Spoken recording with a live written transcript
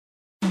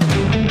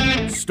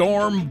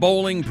Storm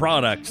Bowling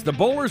Products, the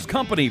Bowlers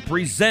Company,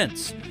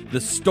 presents the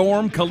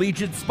Storm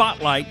Collegiate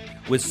Spotlight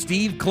with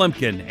Steve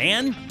Klimkin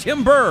and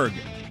Tim Berg.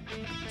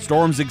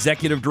 Storm's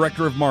Executive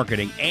Director of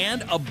Marketing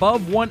and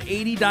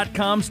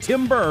Above180.com's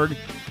Tim Berg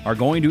are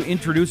going to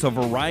introduce a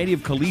variety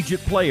of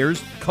collegiate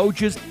players,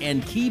 coaches,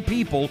 and key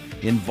people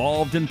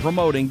involved in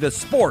promoting the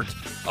sport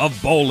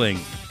of bowling.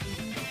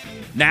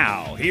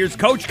 Now, here's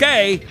Coach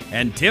K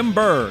and Tim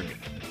Berg.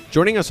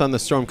 Joining us on the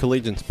Storm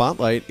Collegiate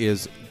Spotlight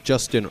is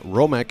Justin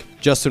Romek.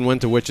 Justin went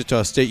to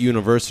Wichita State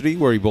University,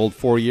 where he bowled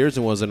 4 years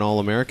and was an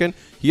All-American.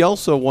 He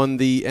also won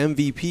the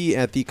MVP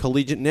at the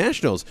Collegiate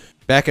Nationals.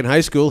 Back in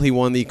high school, he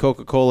won the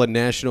Coca-Cola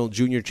National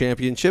Junior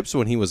Championships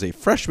when he was a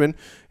freshman,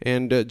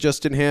 and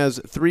Justin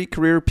has 3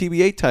 career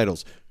PBA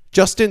titles.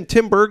 Justin,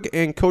 Tim Berg,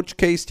 and Coach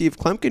K, Steve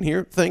Klimkin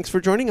here. Thanks for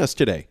joining us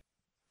today.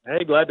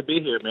 Hey, glad to be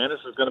here, man.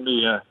 This is going to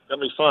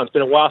be fun. It's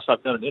been a while since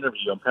I've done an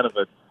interview. I'm kind of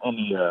on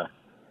the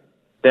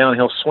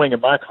downhill swing in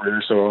my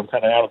career, so I'm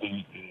kind of out of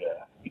the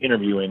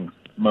interviewing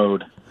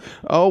mode.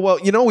 Oh, well,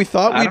 we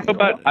thought I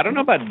don't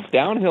know about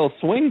downhill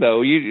swing,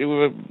 though.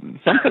 You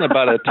something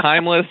about a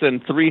timeless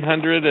and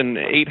 300 and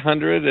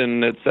 800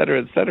 and et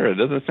cetera, et cetera. It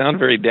doesn't sound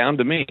very down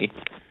to me.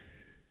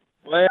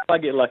 Well, I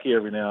get lucky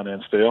every now and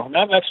then still. And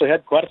I've actually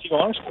had quite a few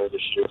honor scores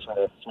this year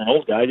for an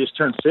old guy. I just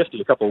turned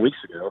 50 a couple of weeks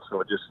ago,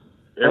 so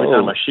every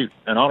time I shoot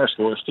an honor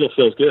score, it still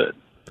feels good.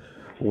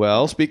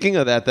 Well, speaking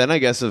of that, then I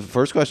guess the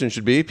first question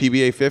should be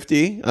PBA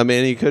 50. I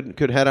mean, you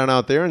could head on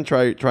out there and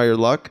try your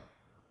luck.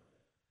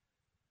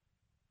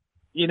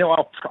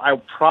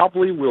 I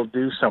probably will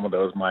do some of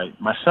those. My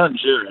son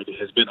Jared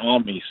has been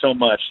on me so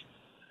much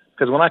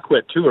because when I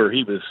quit tour,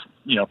 he was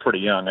pretty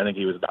young. I think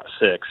he was about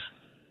 6,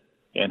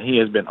 and he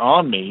has been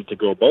on me to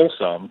go bowl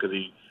some because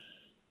he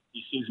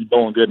sees me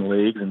bowling good in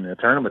leagues and the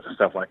tournaments and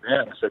stuff like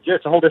that. And I said, yeah,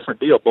 it's a whole different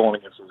deal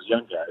bowling against those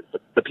young guys.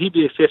 But the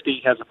PBA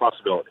 50 has a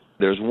possibility.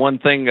 There's one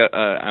thing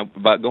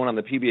about going on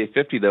the PBA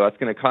 50, though. It's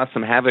going to cause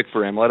some havoc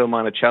for Amleto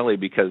Monticelli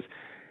because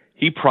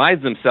he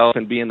prides himself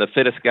in being the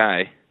fittest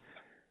guy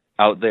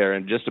out there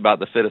and just about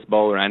the fittest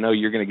bowler. I know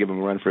you're going to give him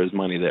a run for his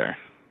money there.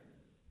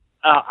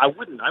 I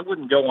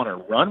wouldn't go on a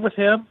run with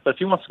him, but if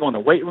he wants to go in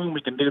the weight room,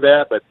 we can do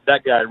that. But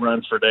that guy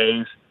runs for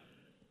days.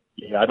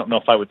 Yeah, I don't know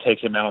if I would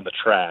take him out on the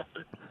track,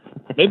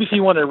 but maybe if he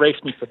wanted to race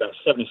me for about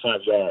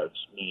 75 yards.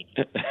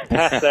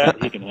 Past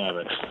that, he can have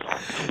it.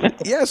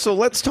 Yeah, so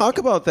let's talk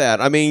about that.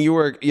 I mean, you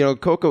were,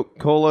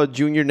 Coca-Cola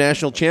Junior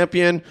National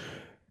Champion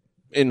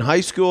in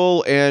high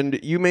school, and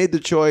you made the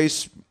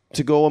choice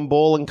to go and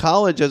bowl in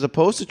college as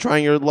opposed to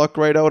trying your luck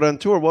right out on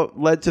tour. What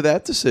led to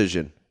that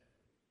decision?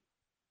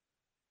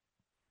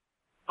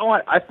 Oh,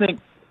 I think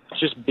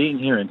just being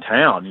here in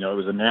town, it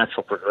was a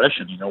natural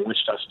progression.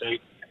 Wichita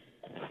State,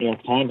 at the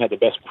time had the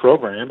best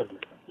program, and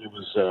it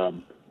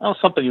was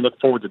something you look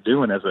forward to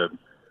doing as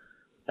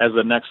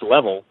the next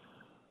level.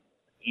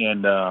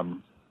 And I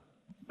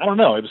don't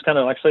know, it was kind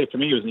of like I say, for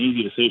me, it was an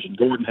easy decision.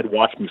 Gordon had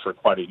watched me for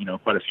quite a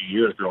few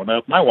years growing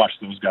up, and I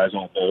watched those guys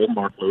all bowl,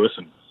 Mark Lewis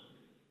and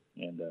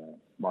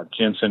Mark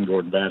Jensen,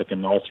 Gordon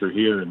Vatican, all through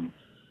here, and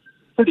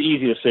pretty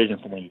easy decision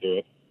for me to do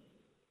it.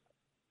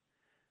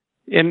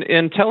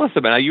 And tell us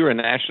about, you were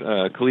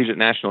a collegiate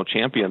national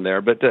champion there,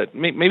 but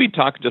maybe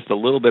talk just a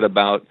little bit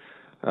about,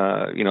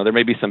 there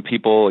may be some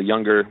people,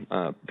 younger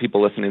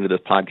people listening to this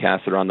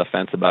podcast that are on the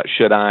fence about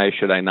should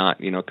I not,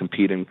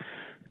 compete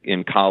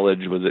in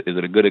college? Is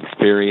it a good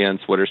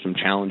experience? What are some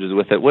challenges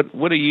with it?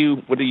 What do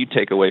you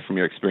take away from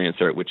your experience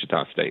there at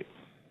Wichita State?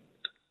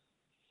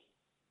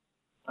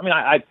 I mean,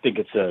 I think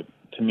to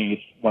me,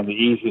 it's one of the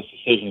easiest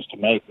decisions to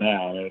make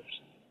now.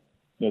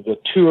 The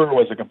tour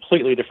was a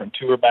completely different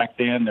tour back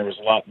then. There was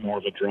a lot more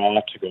of a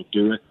draw to go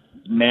do it.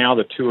 Now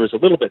the tour is a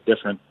little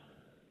different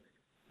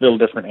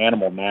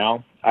animal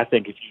now. I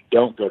think if you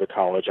don't go to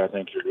college, I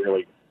think you're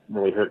really,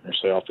 really hurting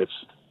yourself.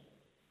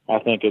 I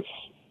think it's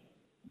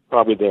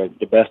probably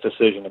the best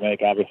decision to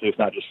make. Obviously, it's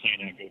not just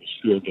saying I go to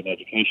school and get an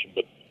education,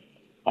 but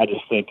I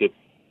just think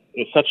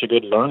it's such a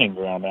good learning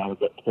ground now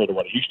compared to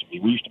what it used to be.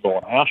 We used to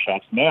bowl on house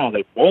shots. Now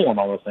they bowl on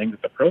all the things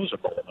that the pros are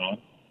bowling on,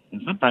 and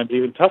sometimes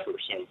even tougher.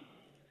 So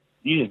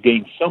you just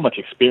gain so much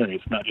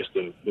experience, not just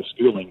the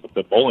schooling, but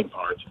the bowling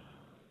part.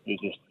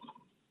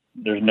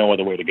 There's no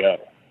other way to go.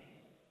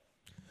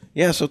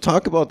 Yeah, so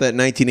talk about that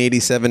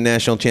 1987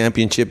 national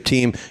championship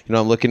team.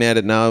 I'm looking at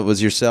it now. It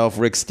was yourself,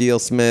 Rick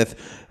Steelsmith,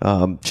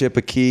 Chip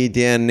Akey,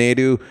 Dan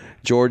Nadu,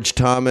 George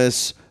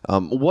Thomas.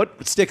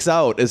 What sticks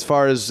out as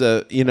far as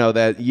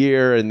that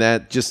year and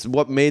that just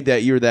what made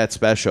that year that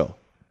special?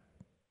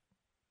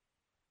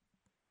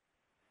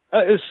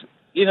 It's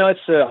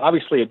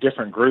obviously a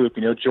different group.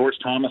 George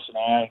Thomas and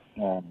I,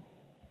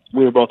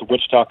 we were both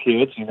Wichita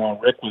kids.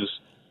 Rick was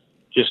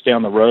just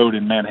down the road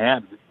in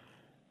Manhattan.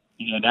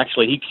 And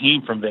actually, he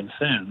came from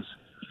Vincennes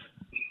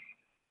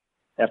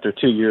after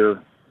 2 years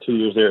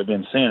there at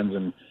Vincennes,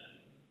 and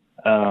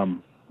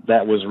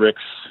that was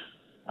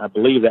I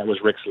believe that was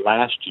Rick's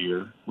last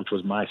year, which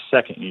was my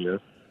second year.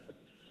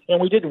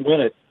 And we didn't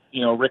win it,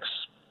 Rick's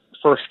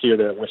first year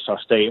there at Wichita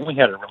State, and we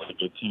had a really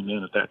good team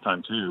in at that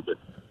time too. But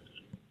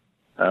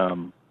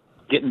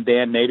getting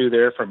Dan Nadu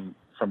there from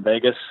from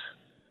Vegas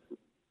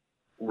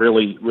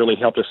really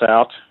helped us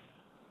out.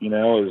 You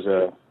know, as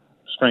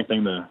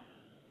strengthening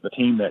the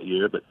team that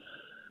year. But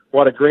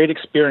what a great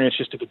experience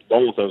just to get to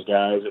bowl with those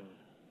guys,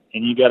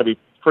 and you got to be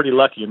pretty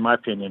lucky, in my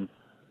opinion,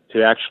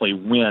 to actually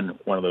win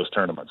one of those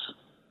tournaments.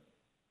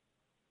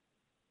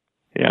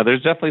 Yeah,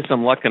 there's definitely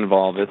some luck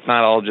involved. It's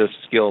not all just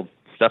skill.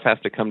 Stuff has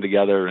to come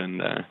together,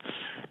 and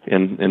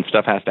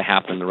stuff has to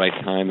happen in the right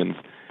time and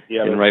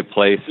in the right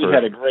place. We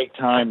had a great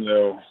time,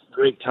 though.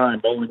 Great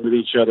time bowling with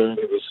each other.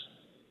 It was,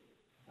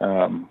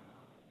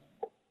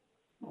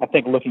 I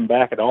think, looking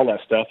back at all that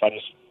stuff, I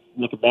just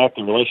look back at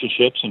the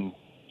relationships and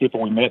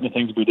people we met and the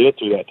things we did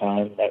through that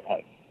time.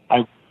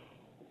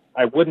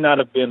 I would not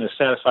have been as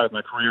satisfied with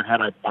my career had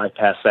I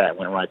bypassed that and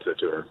went right to the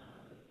tour.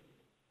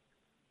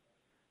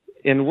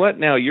 And what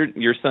now?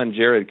 Your son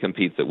Jared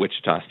competes at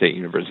Wichita State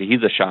University.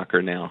 He's a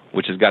shocker now,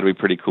 which has got to be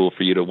pretty cool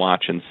for you to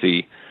watch and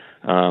see,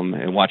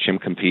 and watch him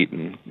compete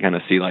and kind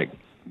of see, like,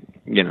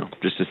 you know,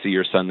 just to see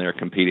your son there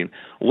competing.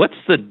 What's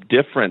the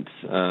difference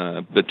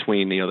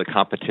between the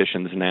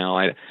competitions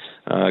now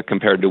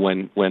compared to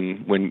when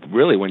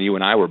you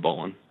and I were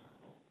bowling?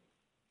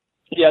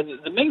 Yeah,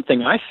 the main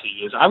thing I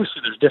see is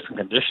obviously there's different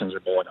conditions they're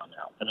bowling on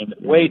now. I mean,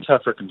 way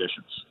tougher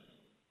conditions.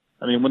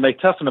 I mean, when they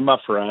toughen them up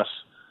for us,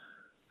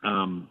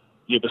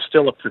 it was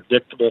still a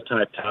predictable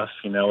type tough.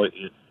 You know,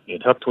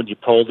 it hooked when you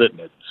pulled it and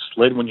it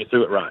slid when you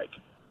threw it right.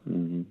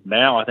 Mm-hmm.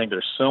 Now I think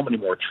there's so many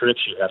more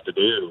tricks you have to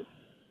do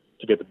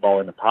to get the ball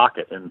in the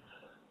pocket. And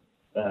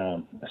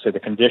I say the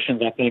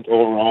conditions, I think,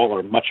 overall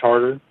are much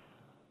harder.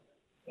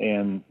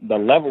 And the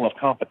level of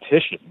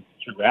competition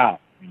throughout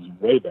is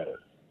way better.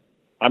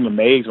 I'm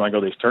amazed when I go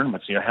to these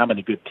tournaments, how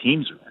many good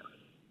teams are there.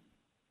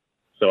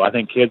 So I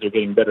think kids are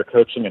getting better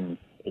coaching and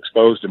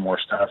exposed to more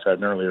stuff at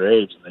an earlier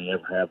age than they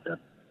ever have been.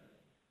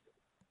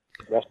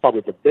 That's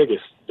probably the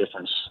biggest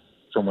difference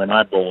from when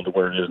I bowled to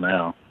where it is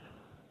now.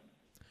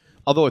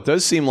 Although it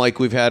does seem like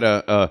we've had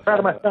a proud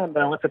of my son,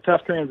 Bill. It's a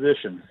tough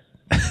transition.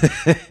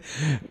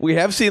 We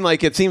have seen,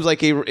 like, it seems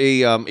like a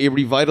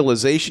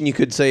revitalization, you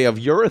could say, of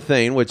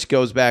urethane, which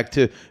goes back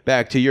to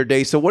your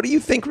day. So what do you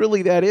think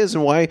really that is,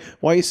 and why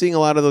are you seeing a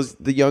lot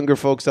of the younger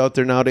folks out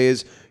there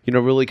nowadays,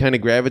 really kind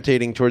of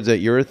gravitating towards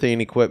that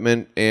urethane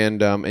equipment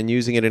and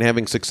using it and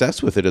having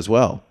success with it as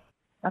well?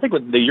 I think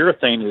the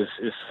urethane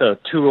is a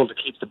tool to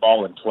keep the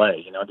ball in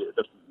play.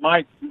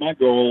 My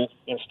goal,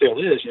 and still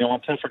is,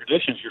 on tougher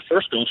conditions, your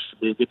first goal should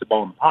be to get the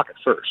ball in the pocket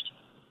first,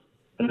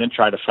 and then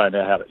try to find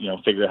out how to,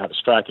 figure out how to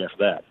strike after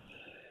that.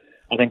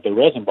 I think the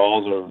resin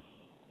balls are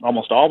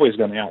almost always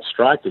going to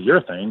outstrike the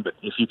urethane, but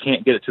if you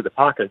can't get it to the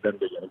pocket, it doesn't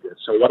do any good.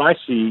 So what I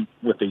see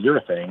with the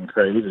urethane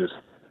craze is,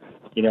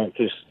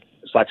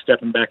 it's like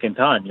stepping back in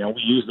time.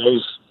 We use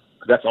those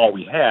because that's all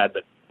we had,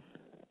 but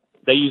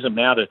they use them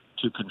now to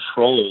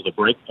control the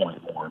break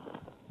point more.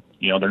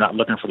 They're not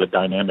looking for the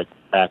dynamic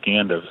back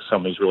end of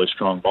some of these really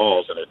strong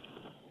balls, and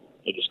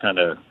it just kind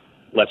of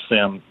lets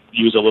them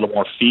use a little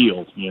more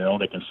feel.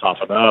 They can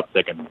soften up.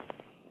 They can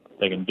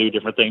do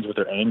different things with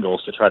their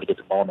angles to try to get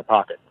the ball in the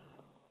pocket.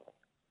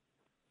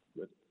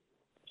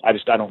 I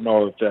don't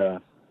know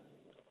if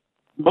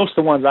most of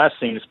the ones I've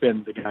seen, it's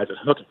been the guys that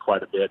hook it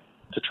quite a bit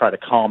to try to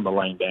calm the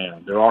lane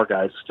down. There are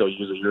guys that still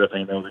use a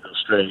urethane though that go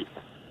straight,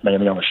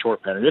 mainly on the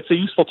short pattern. It's a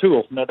useful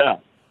tool, no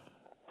doubt.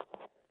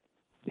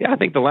 Yeah, I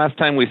think the last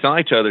time we saw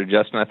each other,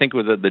 Justin, I think it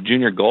was at the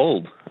Junior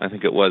Gold. I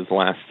think it was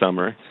last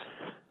summer.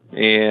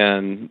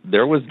 And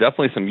there was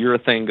definitely some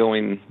urethane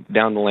going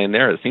down the lane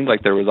there. It seemed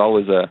like there was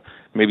always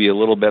maybe a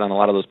little bit on a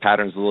lot of those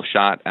patterns, a little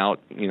shot out,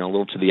 a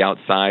little to the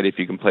outside if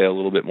you can play a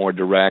little bit more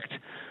direct.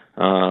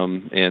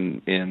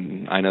 And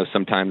I know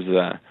sometimes,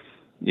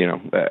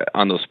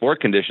 on those sport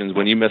conditions,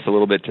 when you miss a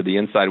little bit to the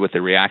inside with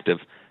the reactive,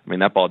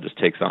 that ball just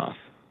takes off.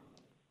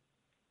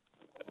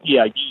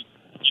 Yeah,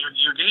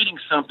 you're gaining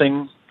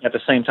something at the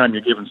same time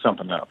you're giving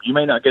something up. You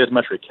may not get as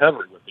much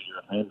recovery with the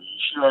urethane, but you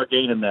sure are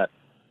gaining that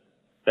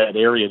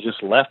area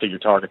just left of your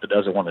target that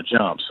doesn't want to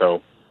jump.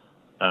 So,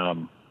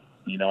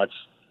 it's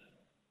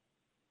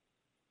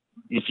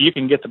if you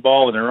can get the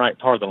ball in the right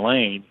part of the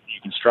lane,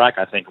 you can strike,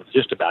 I think, with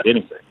just about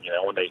anything.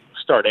 When they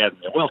start adding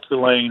the oil to the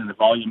lane and the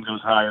volume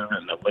goes higher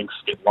and the lengths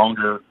get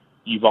longer,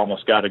 you've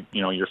almost got to,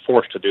 you're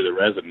forced to do the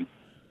resin.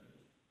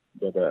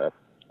 But,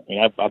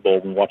 I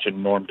bowled and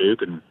watching Norm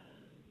Duke and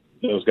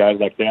those guys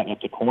like that at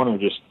the corner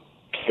just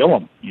kill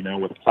them,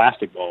 with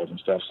plastic balls and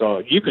stuff. So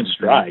you can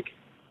strike,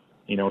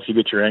 if you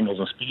get your angles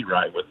and speed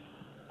right with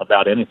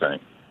about anything.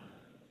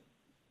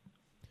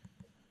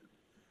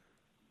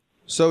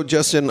 So,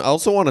 Justin, I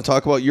also want to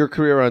talk about your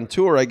career on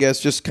tour, I guess,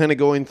 just kind of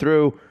going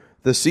through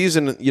the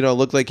season. It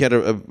looked like you had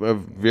a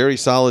very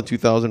solid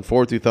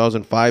 2004,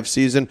 2005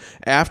 season.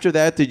 After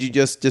that, did you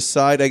just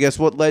decide, I guess,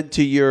 what led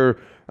to your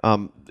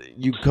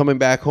you coming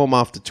back home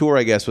off the tour,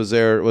 I guess? Was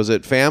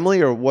it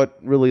family, or what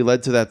really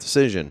led to that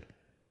decision?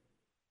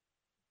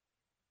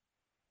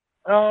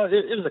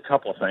 It was a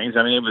couple of things. It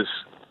was,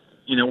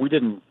 we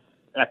didn't,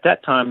 at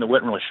that time, we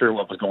weren't really sure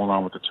what was going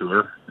on with the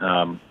tour.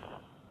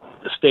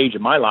 The stage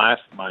of my life,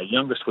 my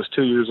youngest was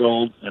 2 years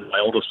old and my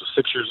oldest was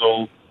 6 years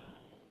old.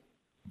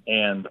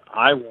 and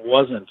I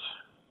wasn't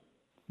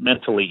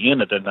mentally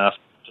in it enough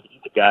to be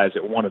the guys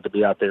that wanted to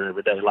be out there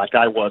every day like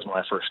I was when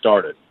I first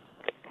started.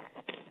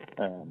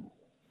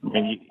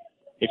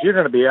 If you're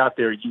going to be out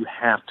there, you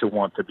have to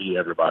want to be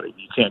everybody.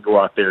 You can't go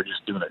out there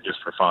just doing it just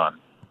for fun.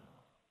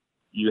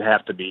 You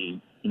have to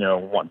be,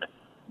 wanting to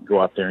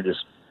go out there and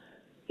just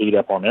beat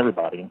up on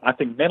everybody. I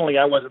think mentally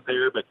I wasn't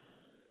there, but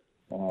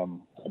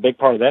a big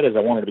part of that is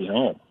I wanted to be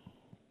home.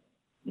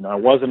 I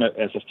wasn't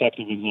as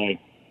effective as I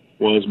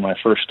was when I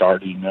first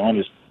started.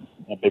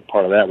 A big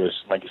part of that was,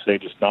 like you say,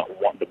 just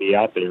not wanting to be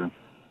out there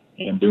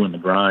and doing the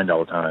grind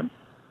all the time.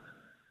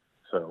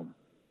 So,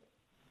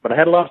 but I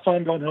had a lot of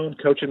fun going home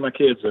coaching my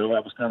kids, though.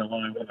 That was kind of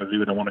what I wanted to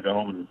do. I want to go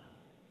home and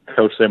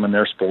coach them in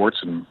their sports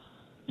and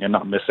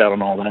not miss out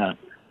on all that.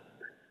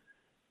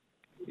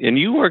 And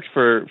you worked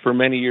for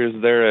many years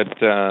there at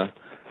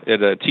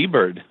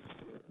T-Bird,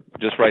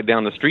 just right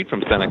down the street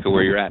from Seneca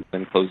where you're at,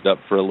 and closed up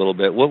for a little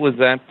bit. What was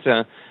that?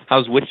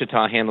 How's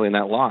Wichita handling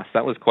that loss?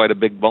 That was quite a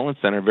big bowling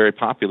center, very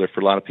popular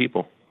for a lot of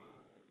people.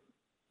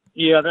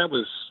 Yeah, that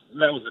was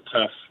a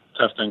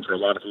tough thing for a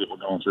lot of people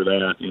going through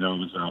that. It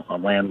was a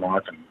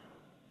landmark, and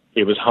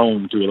it was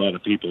home to a lot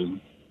of people.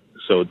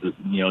 So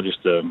you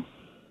just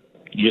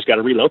got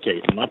to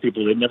relocate. A lot of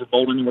people, they've never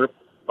bowled anywhere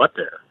but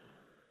there.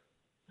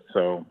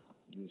 So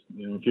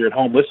if you're at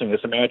home listening,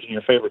 just imagine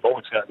your favorite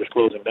bowling center just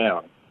closing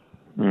down.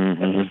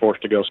 Mm-hmm. And you're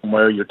forced to go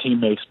somewhere. Your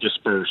teammates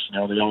disperse. They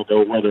all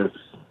go to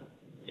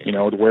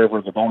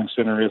wherever the bowling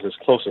center is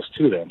closest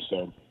to them.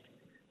 So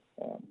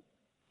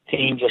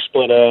teams are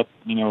split up.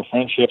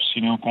 Friendships,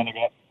 kind of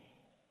got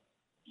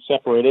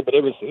separated. But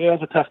it was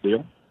a tough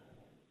deal.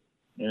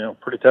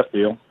 Pretty tough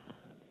deal.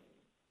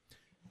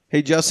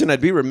 Hey, Justin,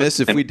 I'd be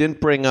remiss if we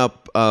didn't bring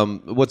up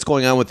what's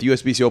going on with the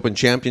USBC Open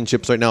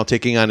Championships right now,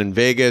 taking on in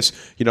Vegas.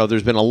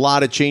 There's been a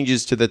lot of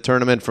changes to the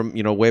tournament from,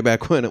 way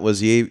back when it was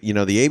the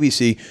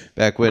ABC,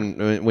 back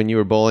when you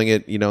were bowling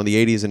it, in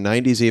the 80s and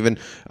 90s even.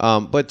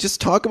 But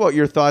just talk about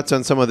your thoughts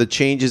on some of the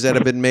changes that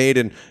have been made.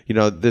 And,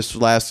 this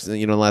last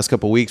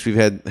couple of weeks, we've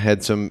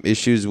had some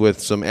issues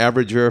with some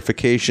average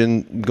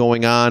verification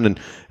going on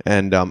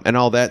and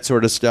all that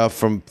sort of stuff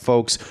from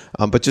folks.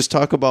 But just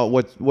talk about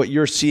what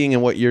you're seeing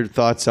and what your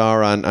thoughts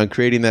are on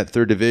creating that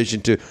third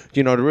division to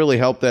really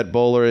help that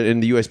bowler, in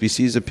the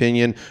USBC's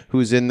opinion,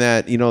 who's in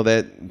that,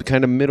 that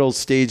kind of middle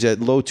stage, that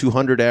low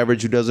 200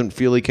 average, who doesn't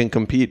feel he can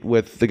compete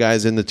with the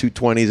guys in the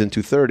 220s and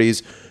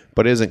 230s,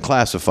 but isn't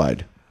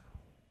classified.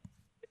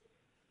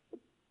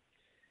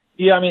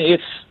 Yeah,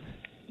 it's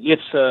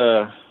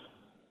for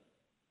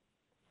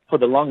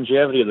the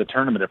longevity of the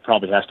tournament, it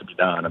probably has to be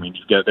done.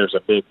 There's a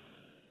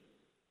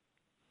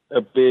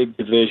big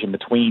division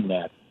between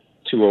that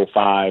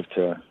 205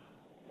 to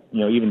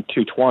even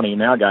 220.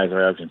 Now guys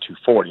are averaging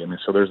 240.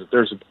 So there's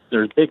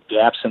big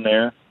gaps in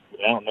there.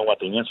 I don't know what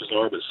the answers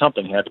are, but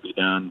something had to be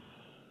done,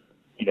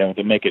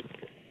 to make it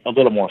a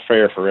little more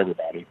fair for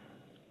everybody.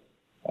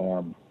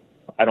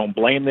 I don't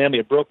blame them.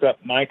 It broke up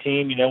my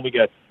team.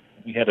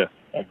 We had a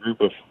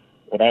group of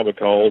what I would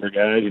call older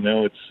guys.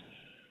 It's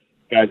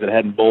guys that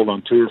hadn't bowled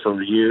on tour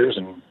for years,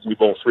 and we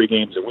bowled 3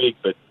 games a week.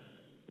 But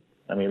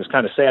it was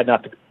kind of sad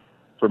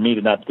for me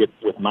to not get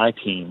with my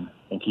team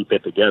and keep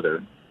it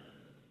together.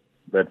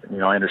 But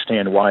I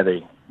understand why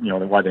they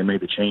made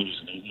the changes.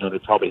 They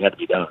probably had to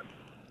be done.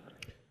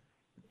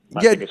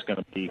 I think it's going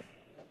to be.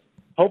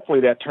 Hopefully,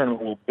 that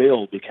tournament will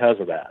build because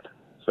of that.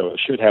 So it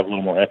should have a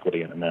little more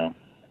equity in it now.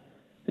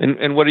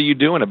 And what are you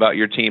doing about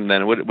your team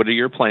then? What are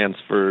your plans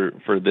for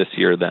this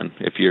year then?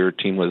 If your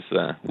team was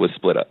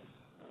split up.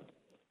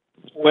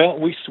 Well,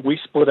 we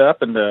split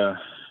up, and it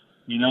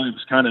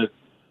was kind of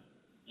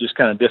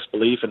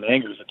disbelief and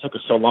anger. It took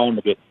us so long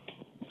to get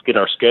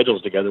our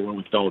schedules together when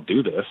we could all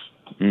do this.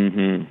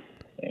 Mm-hmm.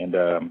 And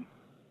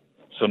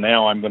so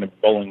now I'm going to be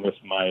bowling with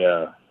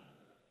my.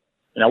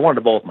 And I wanted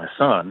to bowl with my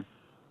son.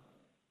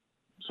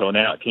 So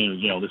now it came.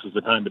 This is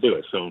the time to do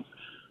it. So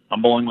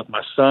I'm bowling with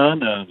my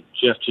son,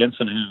 Jeff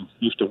Jensen, who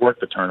used to work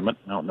the tournament.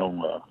 I don't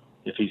know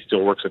if he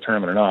still works the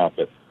tournament or not,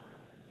 but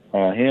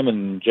him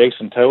and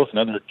Jason Toth,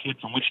 another kid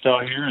from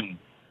Wichita here, and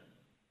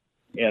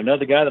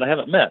another guy that I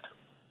haven't met.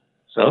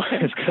 So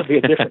it's going to be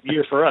a different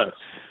year for us.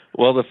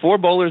 Well, the 4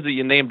 bowlers that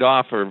you named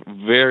off are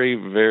very,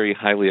 very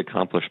highly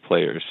accomplished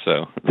players.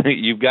 So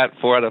you've got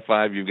 4 out of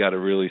 5. You've got a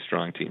really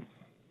strong team.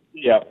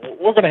 Yeah,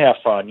 we're going to have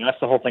fun. That's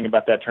the whole thing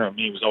about that tournament.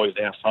 Me was always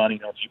to have fun.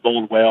 If you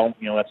bowled well,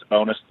 that's a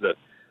bonus. The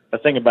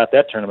thing about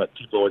that tournament,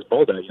 people always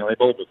bowled at. They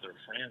bowled with their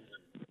friends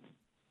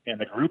and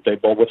the group they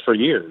bowled with for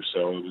years.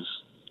 So it was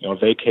a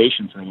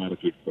vacation for a lot of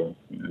people.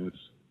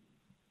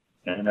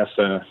 And that's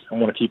I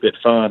want to keep it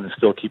fun and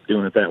still keep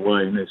doing it that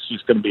way. And it's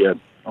just going to be a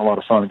lot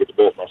of fun to get to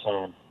bowl with my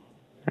son.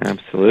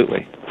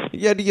 Absolutely.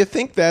 Yeah, do you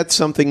think that's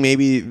something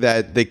maybe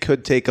that they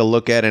could take a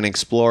look at and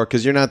explore?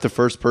 Because you're not the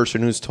first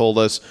person who's told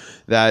us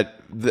that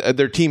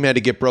their team had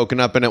to get broken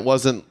up, and it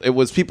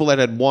was people that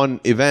had won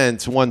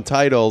events, won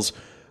titles,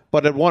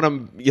 but had won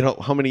them,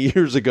 how many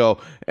years ago,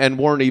 and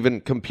weren't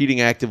even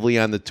competing actively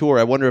on the tour.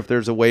 I wonder if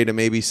there's a way to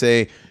maybe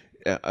say,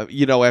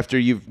 after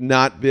you've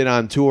not been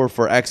on tour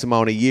for X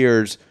amount of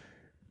years,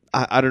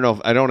 I don't know.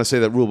 I don't want to say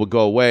that rule would go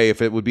away,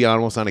 if it would be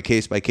almost on a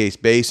case-by-case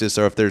basis,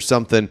 or if there's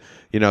something,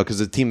 because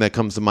the team that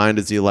comes to mind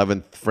is the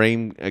 11th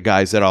frame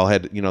guys that all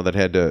had, that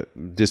had to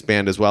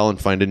disband as well and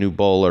find a new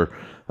bowler.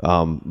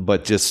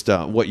 But just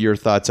what your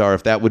thoughts are,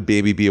 if that would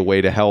maybe be a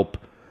way to help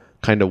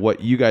kind of what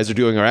you guys are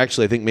doing, or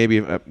actually I think maybe,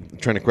 I'm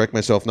trying to correct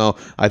myself now,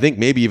 I think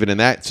maybe even in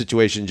that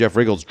situation, Jeff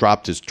Riggles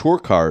dropped his tour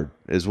card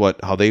is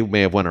how they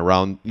may have went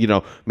around,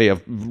 may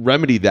have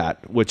remedied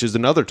that, which is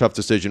another tough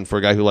decision for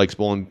a guy who likes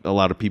bowling a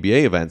lot of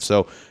PBA events.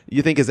 So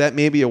you think, is that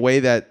maybe a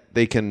way that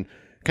they can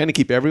kind of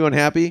keep everyone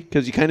happy?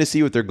 Because you kind of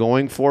see what they're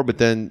going for, but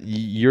then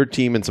your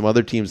team and some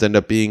other teams end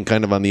up being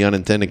kind of on the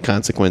unintended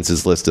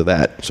consequences list of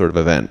that sort of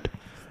event.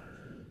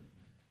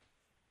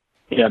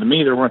 Yeah, to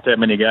me, there weren't that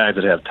many guys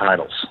that have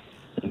titles.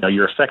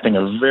 You're affecting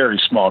a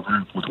very small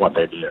group with what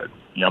they did.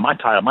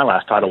 My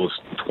last title was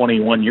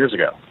 21 years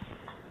ago.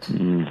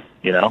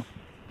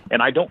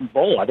 And I don't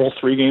bowl. I bowl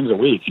 3 games a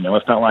week.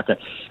 It's not like that.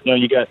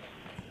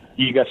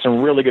 You got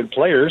some really good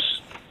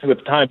players who at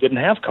the time didn't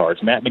have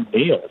cards. Matt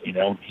McNeil,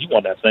 he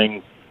won that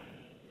thing,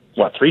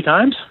 3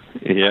 times?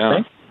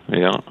 Yeah.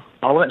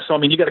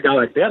 So, you got a guy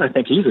like that. I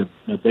think he's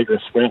a bigger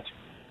threat,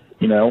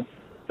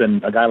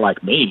 than a guy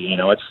like me.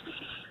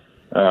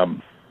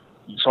 I'm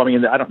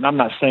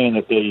not saying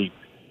that they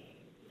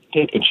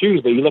pick and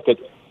choose, but you look at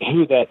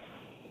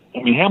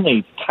how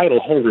many title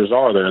holders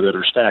are there that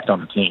are stacked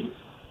on the team?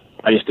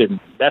 I just didn't.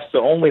 That's the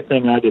only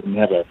thing I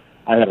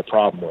had a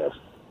problem with.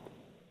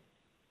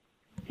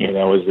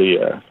 Is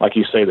the like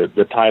you say,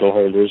 the title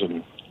holders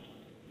and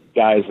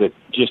guys that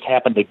just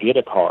happen to get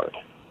a card.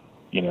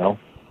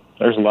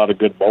 There's a lot of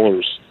good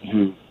bowlers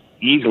who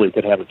easily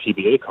could have a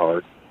PBA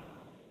card.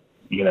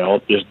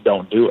 Just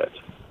don't do it.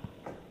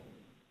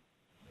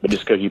 But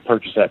just because you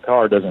purchase that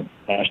card doesn't,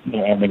 I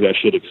don't think that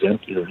should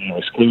exempt you or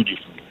exclude you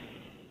from.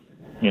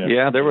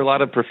 Yeah, there were a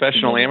lot of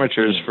professional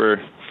amateurs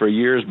for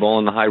years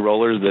bowling the high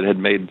rollers that had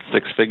made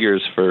 6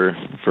 figures for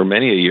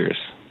many years.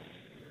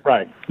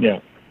 Right. Yeah.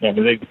 Yeah.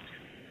 But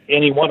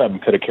any one of them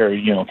could have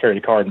carried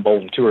a card and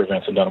bowled in tour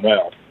events and done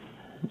well.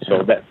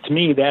 So that, to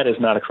me, that is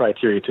not a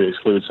criteria to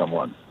exclude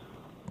someone.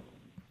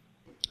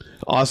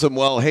 Awesome.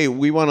 Well, hey,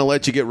 we want to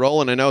let you get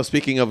rolling. I know,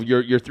 speaking of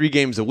your 3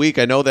 games a week,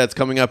 I know that's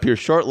coming up here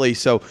shortly.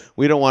 So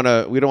we don't want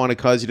to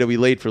cause you to be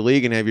late for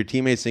league and have your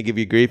teammates give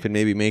you grief and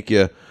maybe make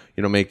you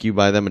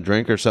buy them a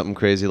drink or something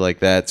crazy like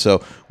that.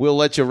 So we'll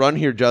let you run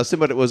here, Justin.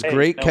 But it was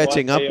great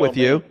catching up with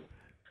you.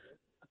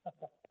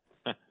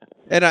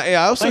 And I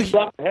also thanks a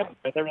lot for having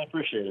me. I really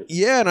appreciate it.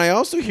 Yeah, and I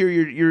also hear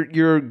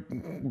you're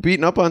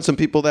beating up on some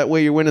people. That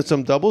way, you're winning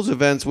some doubles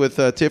events with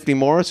Tiffany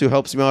Morris, who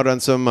helps you out on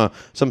some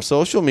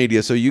social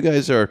media. So you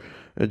guys are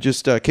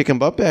just kicking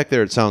butt back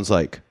there, it sounds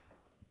like.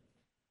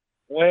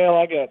 Well,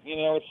 I got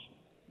it's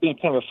been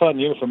kind of a fun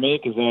year for me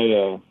because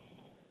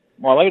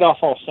I laid off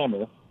all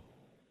summer,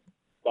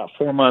 about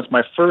 4 months.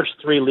 My first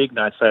 3 league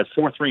nights, I had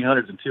 4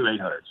 300s and 2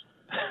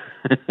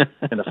 800s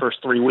in the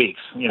first 3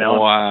 weeks.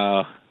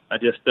 Wow. I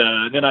just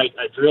then I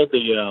drilled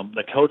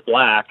the Code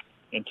Black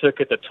and took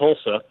it to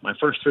Tulsa. My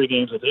first 3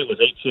 games with it was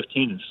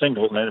 8-15 in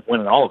singles, and I ended up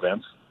winning all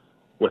events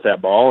with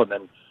that ball. And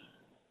then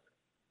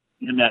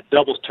in that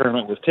doubles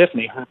tournament with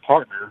Tiffany, her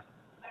partner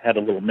had a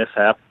little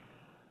mishap,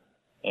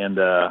 and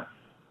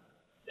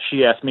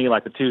she asked me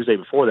like the Tuesday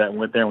before that, and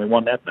went there and we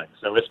won that thing.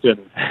 So it's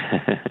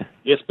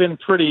been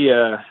pretty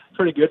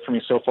good for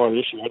me so far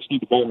this year. I just need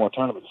to bowl more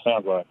tournaments, it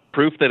sounds like.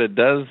 Proof that it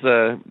does.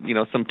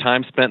 Some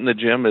time spent in the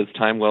gym is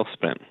time well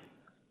spent.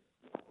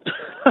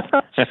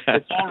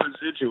 It's all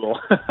residual.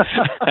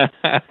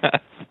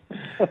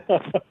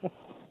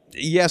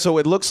 Yeah, so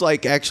it looks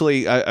like,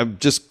 actually, I'm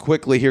just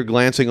quickly here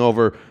glancing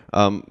over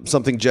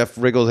something Jeff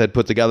Riggles had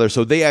put together.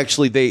 So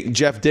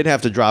Jeff did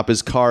have to drop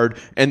his card,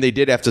 and they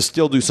did have to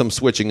still do some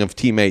switching of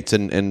teammates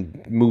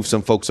and move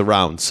some folks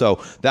around.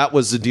 So that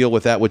was the deal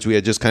with that, which we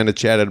had just kind of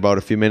chatted about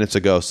a few minutes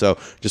ago. So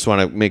just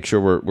want to make sure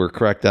we're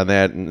correct on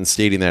that and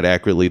stating that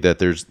accurately, that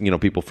there's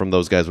people from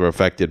those guys were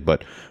affected.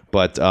 But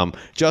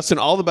Justin,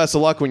 all the best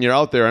of luck when you're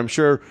out there. I'm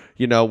sure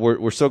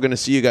we're still going to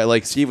see you guys.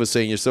 Like Steve was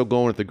saying, you're still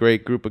going with a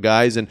great group of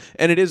guys, and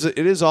it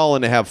is all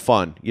in to have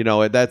fun.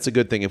 That's a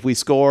good thing. If we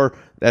score,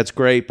 that's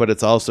great, but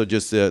it's also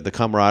just the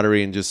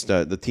camaraderie and just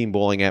the team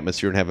bowling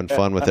atmosphere and having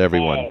fun with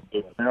everyone.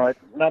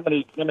 Not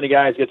many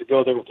guys get to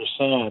go there with their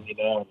son,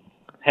 and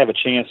have a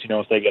chance,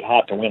 if they get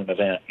hot to win an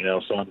event,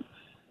 So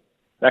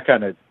that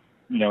kind of,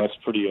 it's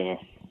pretty,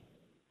 it's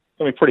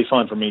gonna be pretty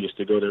fun for me just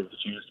to go there with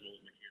a chance to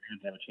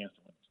have a chance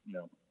to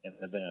win, an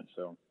event.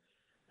 So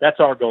that's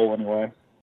our goal anyway.